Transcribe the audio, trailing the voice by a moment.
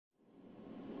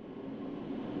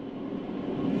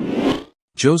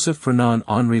Joseph Fernand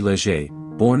Henri Léger,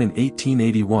 born in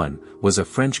 1881, was a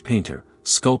French painter,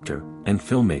 sculptor, and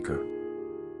filmmaker.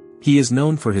 He is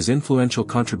known for his influential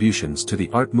contributions to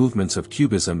the art movements of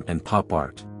Cubism and pop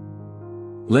art.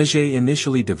 Léger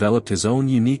initially developed his own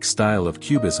unique style of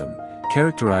Cubism,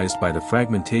 characterized by the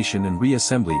fragmentation and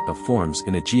reassembly of forms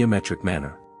in a geometric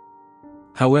manner.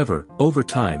 However, over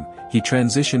time, he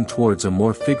transitioned towards a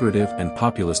more figurative and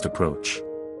populist approach.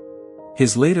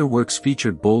 His later works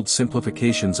featured bold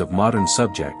simplifications of modern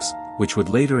subjects, which would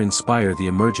later inspire the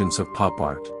emergence of pop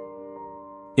art.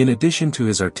 In addition to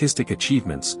his artistic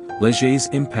achievements, Léger's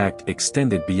impact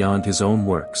extended beyond his own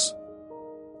works.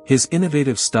 His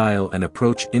innovative style and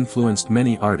approach influenced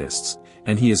many artists,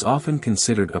 and he is often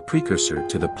considered a precursor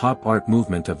to the pop art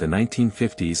movement of the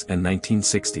 1950s and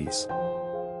 1960s.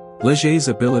 Léger's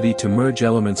ability to merge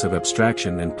elements of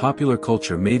abstraction and popular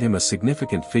culture made him a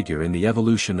significant figure in the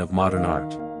evolution of modern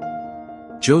art.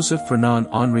 Joseph Fernand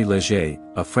Henri Léger,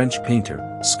 a French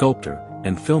painter, sculptor,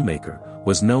 and filmmaker,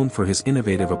 was known for his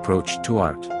innovative approach to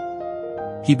art.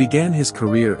 He began his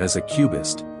career as a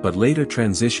cubist, but later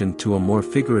transitioned to a more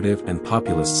figurative and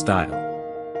populist style.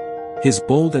 His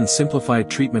bold and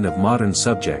simplified treatment of modern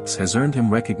subjects has earned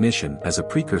him recognition as a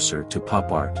precursor to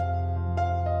pop art.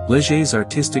 Léger's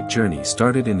artistic journey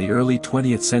started in the early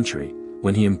 20th century,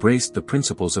 when he embraced the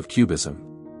principles of Cubism.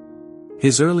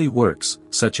 His early works,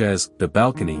 such as The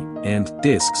Balcony and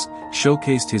Discs,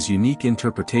 showcased his unique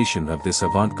interpretation of this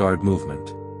avant-garde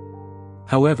movement.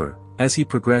 However, as he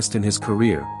progressed in his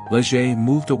career, Léger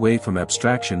moved away from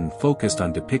abstraction and focused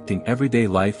on depicting everyday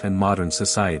life and modern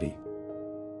society.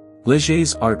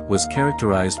 Léger's art was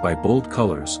characterized by bold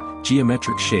colors,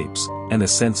 geometric shapes, and a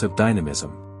sense of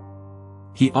dynamism.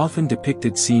 He often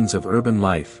depicted scenes of urban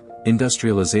life,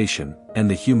 industrialization, and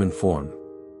the human form.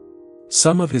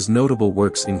 Some of his notable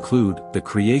works include The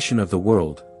Creation of the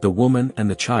World, The Woman and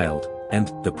the Child, and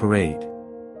The Parade.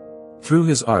 Through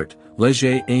his art,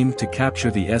 Léger aimed to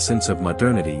capture the essence of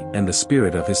modernity and the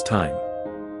spirit of his time.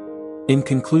 In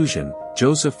conclusion,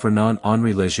 Joseph Fernand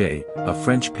Henri Léger, a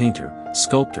French painter,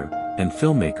 sculptor, and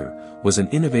filmmaker, was an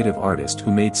innovative artist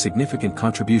who made significant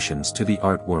contributions to the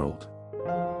art world.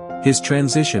 His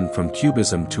transition from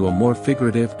Cubism to a more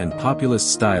figurative and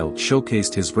populist style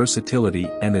showcased his versatility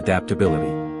and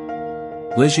adaptability.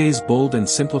 Léger's bold and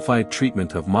simplified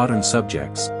treatment of modern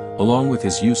subjects, along with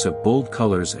his use of bold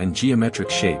colors and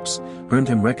geometric shapes, earned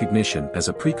him recognition as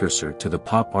a precursor to the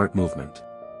pop art movement.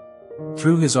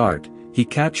 Through his art, he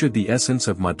captured the essence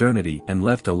of modernity and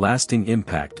left a lasting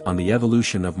impact on the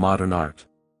evolution of modern art.